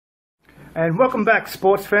And welcome back,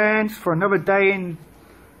 sports fans, for another day in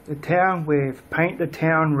the town with Paint the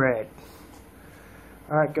Town Red.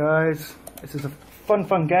 Alright guys, this is a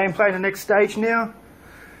fun game. Playing the next stage now.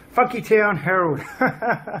 Funky Town Herald.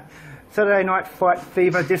 Saturday Night Fight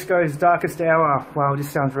Fever, Disco's Darkest Hour. Wow, this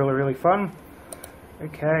sounds really fun.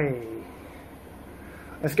 Okay.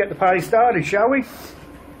 Let's get the party started, shall we?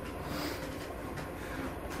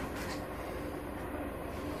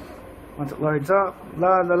 Once it loads up,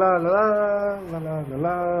 la la la la la la la la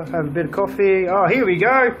la. Have a bit of coffee. Oh, here we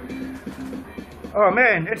go. Oh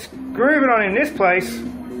man, it's grooving on in this place.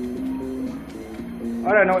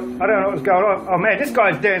 I don't know what's going on. Oh man, this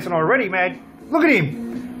guy's dancing already, man. Look at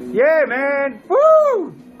him. Yeah, man.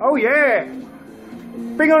 Woo! Oh yeah.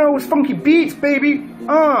 Bring on all those funky beats, baby.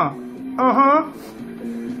 Uh-huh.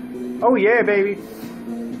 Oh yeah, baby.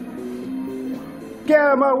 Get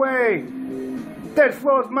out of my way. That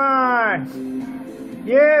floor's mine.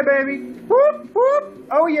 Yeah, baby. Whoop, whoop.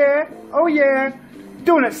 Oh, yeah. Oh, yeah.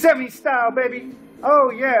 Doing it 70s style, baby.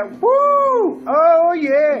 Oh, yeah. Woo. Oh,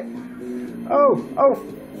 yeah. Oh.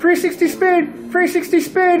 360 spin. 360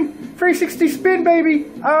 spin. 360 spin, baby.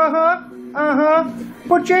 Uh-huh.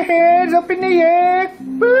 Put your hands up in the air.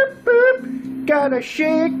 Boop, boop. Gotta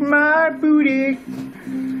shake my booty.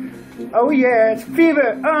 Oh, yeah. It's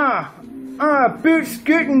fever. Boot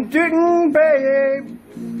scootin' dootin', babe.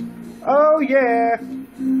 Oh yeah.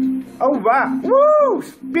 Oh wow. Woo!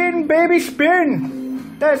 Spin, baby,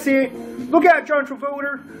 spin. That's it. Look out, John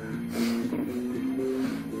Travolta.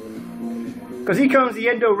 Cause here comes the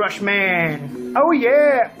Endo Rush Man. Oh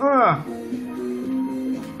yeah. Bow,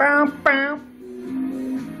 bow.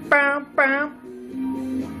 Bow, bow.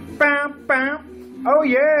 Bow, bow. Oh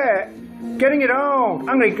yeah. Getting it on.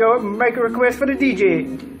 I'm gonna go up and make a request for the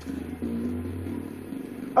DJ.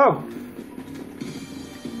 Oh!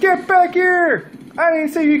 Get back here! I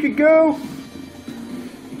didn't say you could go!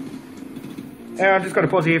 Yeah, I'm just going to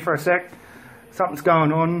pause here for a sec. Something's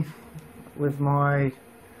going on with my...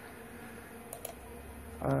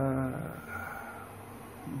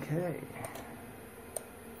 Okay.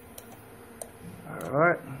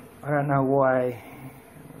 Alright. I don't know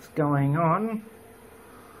what's going on.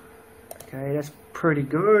 Okay, that's pretty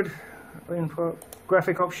good. Input,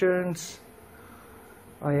 graphic options.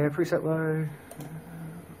 Oh yeah, preset low.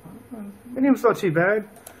 Medium's not too bad.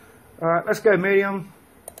 Alright, let's go medium.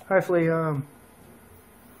 Hopefully, okay,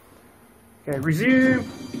 resume.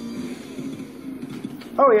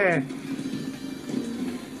 Oh yeah.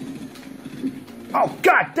 Oh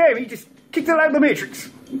god damn, he just kicked it out of the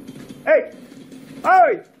matrix. Hey!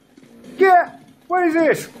 Oh! Yeah! What is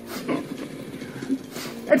this?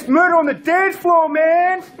 It's murder on the dance floor,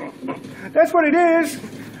 man! That's what it is!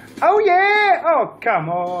 Oh yeah! Oh, come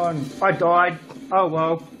on. I died. Oh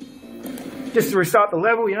well. Just to restart the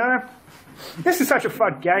level, you know? This is such a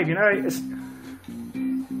fun game, you know?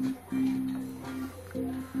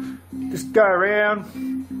 Just go around,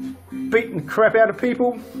 beating the crap out of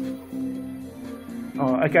people.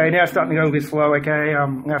 Oh, okay, now it's starting to go a bit slow, okay?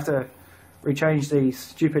 I'm gonna have to rechange these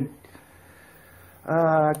stupid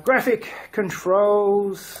graphic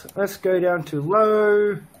controls. Let's go down to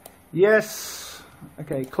low. Yes.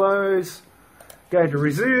 Okay, close. Go to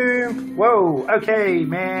resume. Whoa, okay,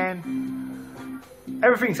 man.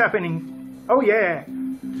 Everything's happening. Oh, yeah.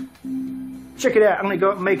 Check it out. I'm going to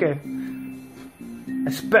go and make a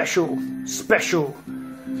special.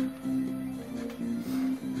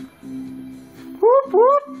 Whoop,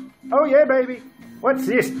 whoop. Oh, yeah, baby. What's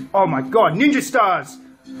this? Oh, my God. Ninja Stars.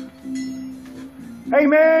 Hey,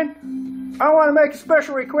 man. I want to make a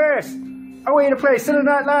special request. I want you to play Saturday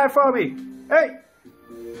Night Live for me. Hey.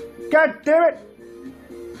 God damn it!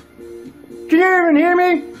 Can you even hear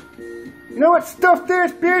me? You know what stuff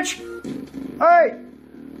this, bitch? Hey!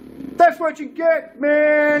 That's what you get,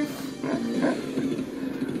 man!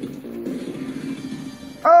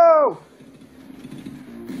 Oh!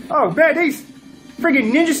 Oh man, these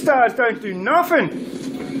friggin' Ninja Stars don't do nothing!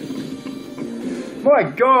 My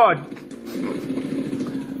God!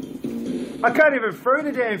 I can't even throw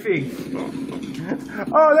the damn thing!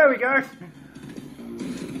 Oh, there we go!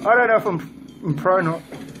 I don't know if I'm pro or not.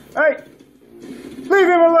 Hey! Leave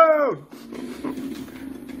him alone!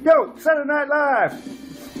 Yo, Saturday Night Live!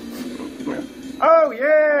 Oh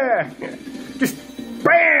yeah! Just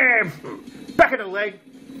BAM! Back of the leg!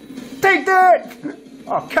 Take that!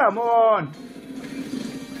 Oh, come on!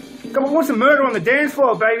 Come on, want some murder on the dance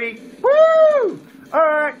floor, baby! Woo!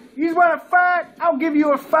 Alright, you want to fight? I'll give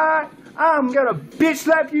you a fight! I'm gonna bitch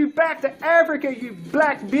slap you back to Africa, you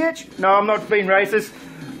black bitch! No, I'm not being racist.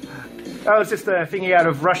 That was just a thingy out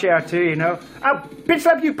of Rush Hour 2, you know. I'll bitch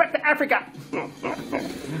slap you back to Africa!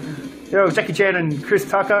 Yo, Jackie Chan and Chris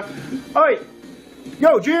Tucker. Oi!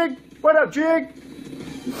 Yo, Jig! What up, Jig?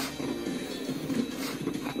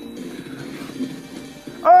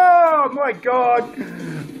 Oh my god!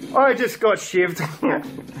 I just got shivved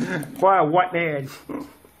by a white man.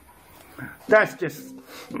 That's just...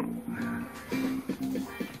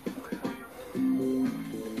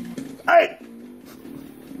 Hey!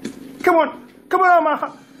 Come on! Come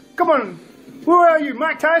on, come on! Who are you,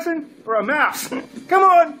 Mike Tyson or a mouse? Come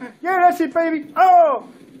on! Yeah, that's it, baby! Oh!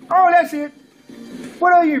 Oh, that's it!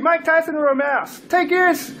 What are you, Mike Tyson or a mouse? Take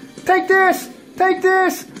this! Take this! Take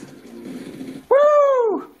this!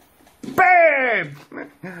 Woo! Bam!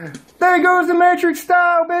 There goes the Matrix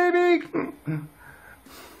style, baby!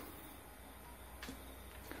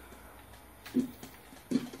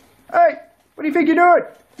 Hey! What do you think you're doing?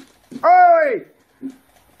 Oi!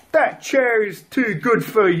 That chair is too good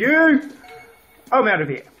for you! I'm out of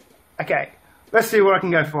here. Okay, let's see what I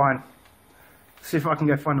can go find. See if I can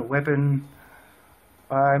go find a weapon.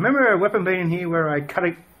 I remember a weapon being in here where I cut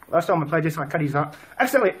it. Last time I played this, I cut his up.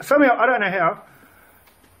 Accidentally, somehow, I don't know how.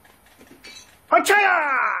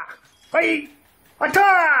 Hi-cha! Hey!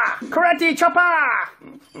 Hi-ta! Karate chopper!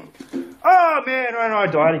 Oh man, and I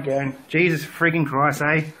died again. Jesus freaking Christ,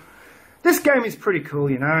 eh? This game is pretty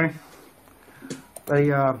cool, you know.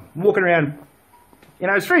 They walking around, you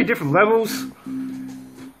know, it's 3 different levels.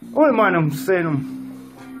 I wouldn't mind them seeing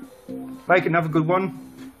them make another good one,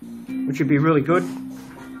 which would be really good.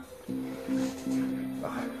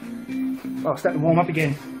 Oh, it's starting to warm up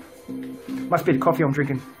again. Must be the coffee I'm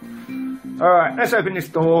drinking. Alright, let's open this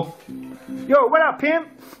door. Yo, what up, pimp?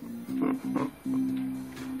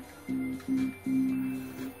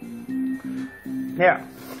 Now,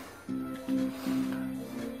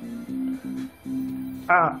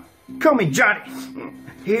 call me Johnny.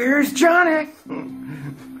 Here's Johnny.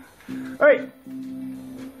 Hey.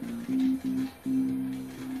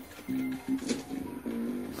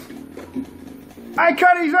 I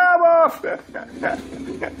cut his arm off.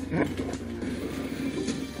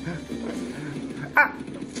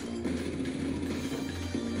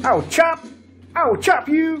 I'll chop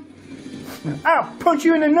you. I'll punch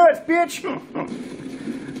you in the nuts, bitch.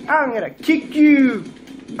 I'm gonna kick you.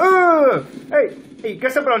 Hey,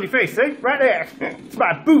 got something on your face, see? Right there. It's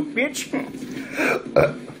my boot, bitch.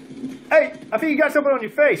 Hey, I think you got something on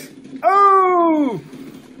your face. Oh!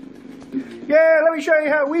 Yeah, let me show you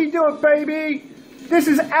how we do it, baby. This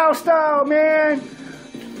is our style, man.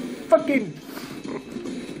 Fucking...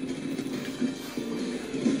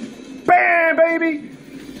 Bam, baby.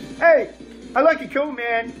 Hey, I like your coat,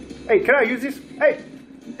 man. Hey, can I use this? Hey,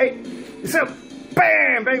 so,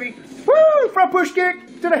 bam, baby. Woo, front push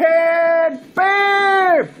kick to the head.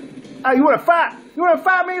 Bam. You wanna fight? You wanna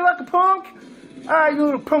fight me like a punk? You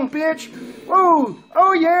little punk bitch. Woo,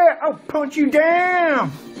 oh yeah, I'll punch you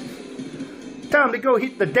down. Time to go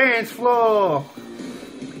hit the dance floor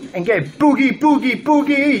and get boogie, boogie,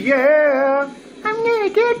 boogie, yeah. I'm gonna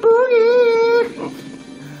get boogie.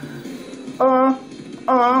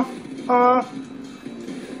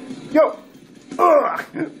 Yo,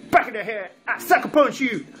 back in the head. I sucker punch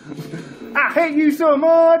you. I hate you so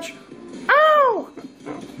much. Ow!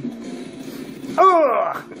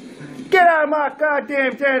 Get out of my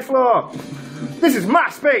goddamn dance floor. This is my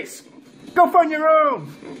space. Go find your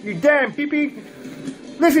own, you damn hippie.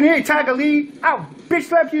 Listen here, Tiger Lee. I'll bitch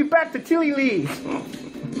slap you back to Tilly Lee.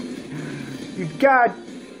 You god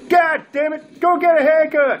damn it. Go get a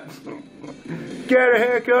haircut. Get a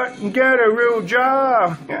haircut and get a real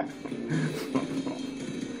job.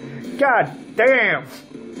 God damn.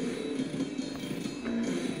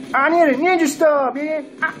 I need a ninja star,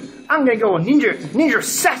 man. I'm gonna go a ninja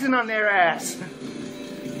assassin on their ass.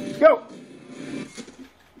 Yo.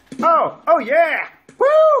 Oh yeah.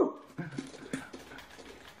 Woo!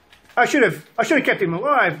 I should have kept him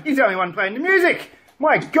alive. He's the only one playing the music.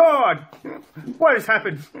 My God. What has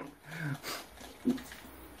happened?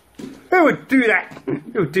 Who would do that?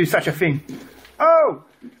 Who would do such a thing? Oh,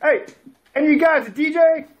 hey, any of you guys a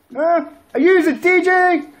DJ? Huh? Are you a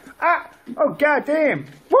DJ? Oh, goddamn.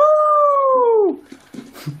 Woo!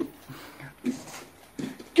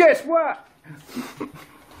 Guess what?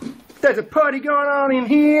 There's a party going on in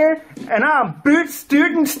here, and I'm boot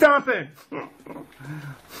stootin' stomping.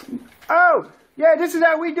 Oh, yeah, this is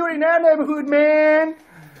how we do it in our neighborhood, man.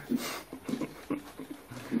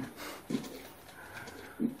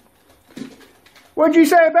 What'd you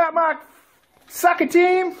say about my soccer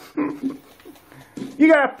team? You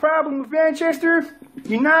got a problem with Manchester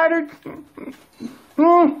United?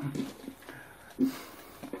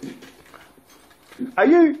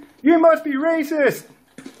 You must be racist.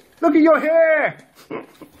 Look at your hair.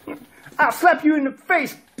 I'll slap you in the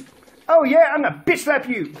face. Oh yeah, I'm gonna bitch slap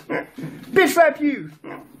you. Bitch slap you.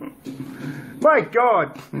 My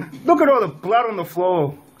God, look at all the blood on the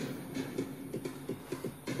floor.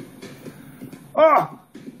 Oh.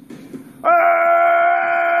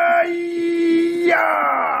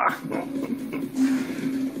 Yeah.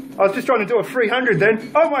 I was just trying to do a 300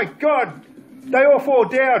 then. Oh my God, they all fall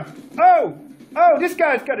down. Oh, this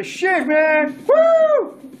guy's got a shit, man.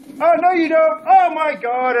 Woo! Oh, no you don't. Oh my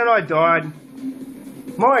God, and I died.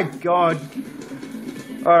 My God.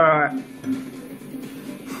 Alright.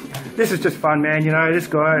 This is just fun, man, you know, this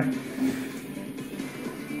guy.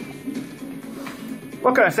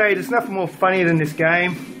 What can I say, there's nothing more funny than this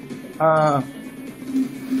game. So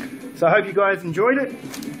I hope you guys enjoyed it.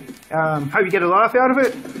 Hope you get a laugh out of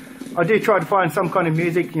it. I do try to find some kind of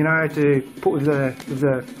music, you know, to put with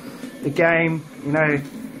the game, you know,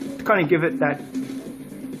 to kind of give it that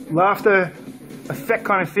laughter effect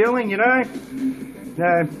kind of feeling, you know.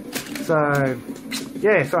 So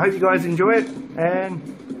yeah, so I hope you guys enjoy it, and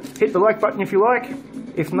hit the like button if you like.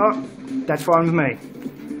 If not, that's fine with me.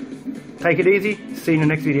 Take it easy. See you in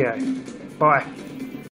the next video. Bye.